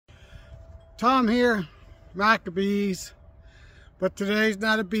Tom here, Maccabees, but today's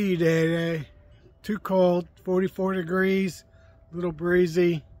not a bee day. Too cold, 44 degrees, a little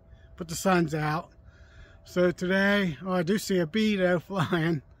breezy, but the sun's out. So today, I do see a bee though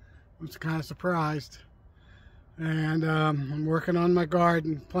flying. I'm kind of surprised. And I'm working on my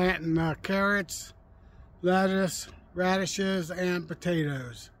garden, planting carrots, lettuce, radishes, and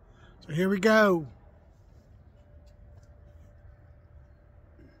potatoes. So here we go.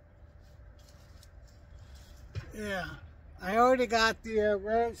 Yeah, I already got the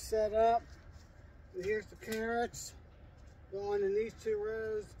rows set up. And here's the carrots going in these two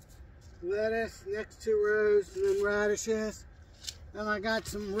rows, lettuce, next two rows, and then radishes. Then I got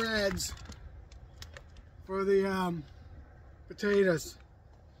some reds for the potatoes.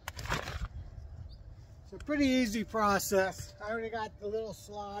 It's a pretty easy process. I already got the little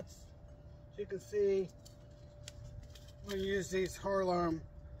slots. As you can see, I'm going to use these heirloom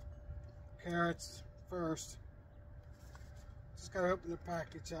carrots first. Just got to open the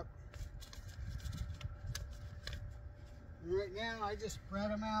package up. And right now, I just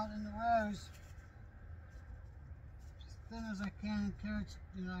spread them out in the rows. As thin as I can. Carrots,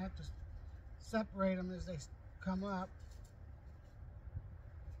 I have to separate them as they come up.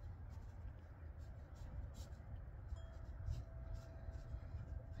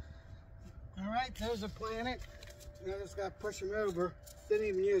 Alright, those are planted. Now I just got to push them over. Didn't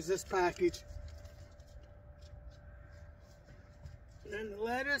even use this package. And then the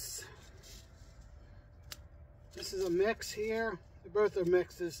lettuce. This is a mix here. They both are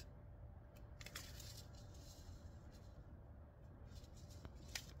mixes.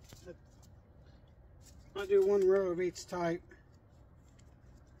 I'll do one row of each type.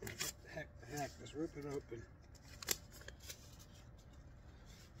 Heck, just rip it open.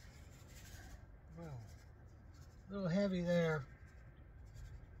 Wow, a little heavy there.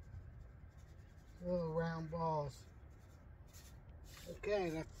 Little round balls.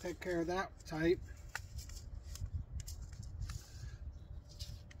 Okay, let's take care of that type.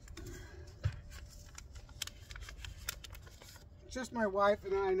 It's just my wife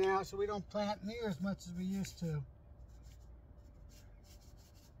and I now, so we don't plant near as much as we used to. Not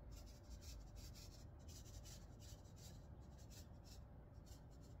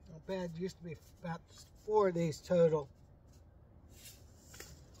bad, used to be about 4 of these total.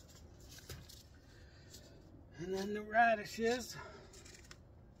 And then the radishes.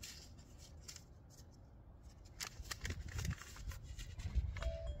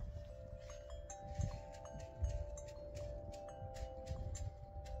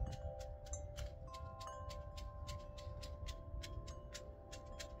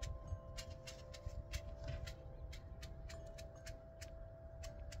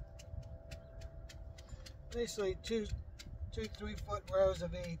 Basically two 3-foot rows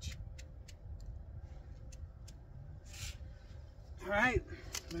of each. Alright,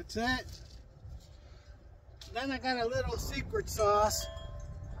 that's it. Then I got a little secret sauce.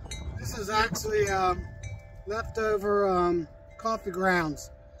 This is actually leftover coffee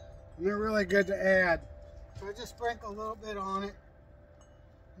grounds. And they're really good to add. So I just sprinkle a little bit on it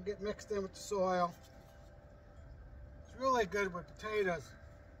and get mixed in with the soil. It's really good with potatoes.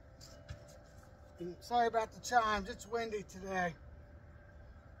 And sorry about the chimes, it's windy today.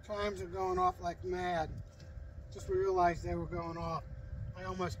 Chimes are going off like mad. Just realized they were going off. I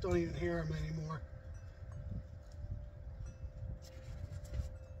almost don't even hear them anymore.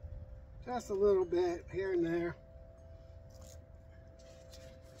 Just a little bit here and there.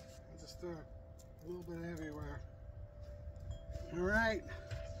 Just throw a little bit everywhere. Alright.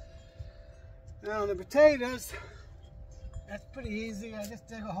 Now the potatoes, that's pretty easy. I just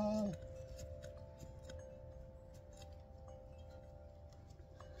dig a hole.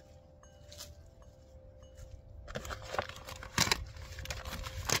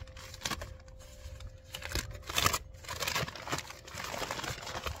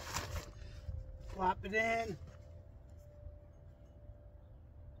 Plop it in.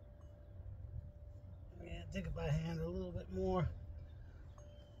 Yeah, dig it by hand a little bit more.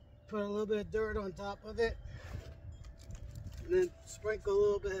 Put a little bit of dirt on top of it. And then sprinkle a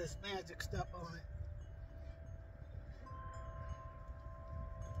little bit of this magic stuff on it.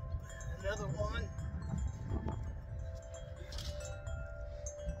 Another one.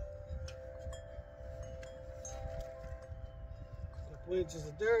 Couple inches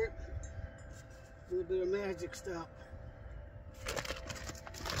of dirt. A little bit of magic stuff.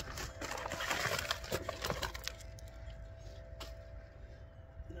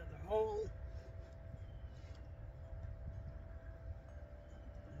 Another hole.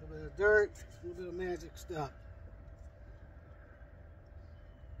 A little bit of dirt, a little bit of magic stuff.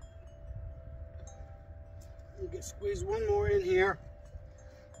 Squeeze one more in here.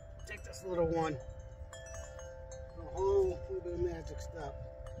 Take this little one. A whole little bit of magic stuff.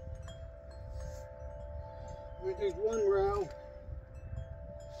 Right, there's one row.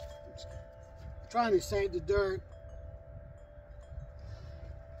 Trying to save the dirt.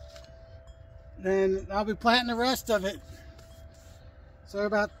 Then I'll be planting the rest of it. So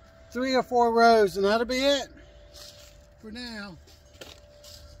about 3 or 4 rows, and that'll be it for now.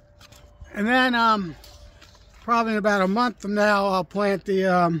 And then probably in about a month from now, I'll plant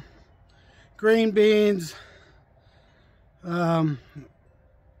the green beans. Probably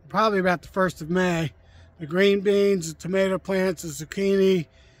about the 1st of May. The green beans, the tomato plants, the zucchini,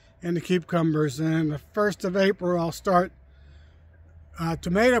 and the cucumbers. And the 1st of April, I'll start.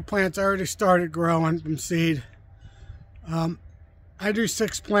 Tomato plants already started growing from seed. I do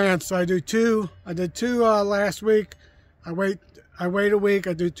 6 plants, so I do 2. I did 2 last week. I wait a week,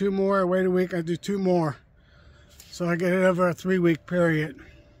 I do 2 more. I wait a week, I do 2 more. So I get it over a 3-week period.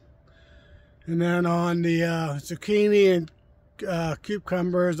 And then on the zucchini and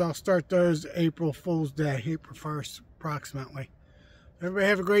cucumbers, I'll start those April Fool's Day, April 1st approximately. Everybody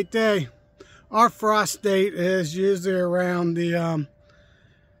have a great day. Our frost date is usually around the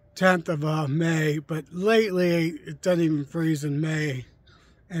 10th of May, but lately it doesn't even freeze in May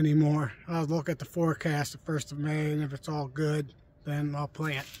anymore. I'll look at the forecast the 1st of May, and if it's all good, then I'll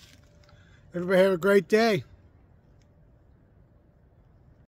plant. Everybody have a great day.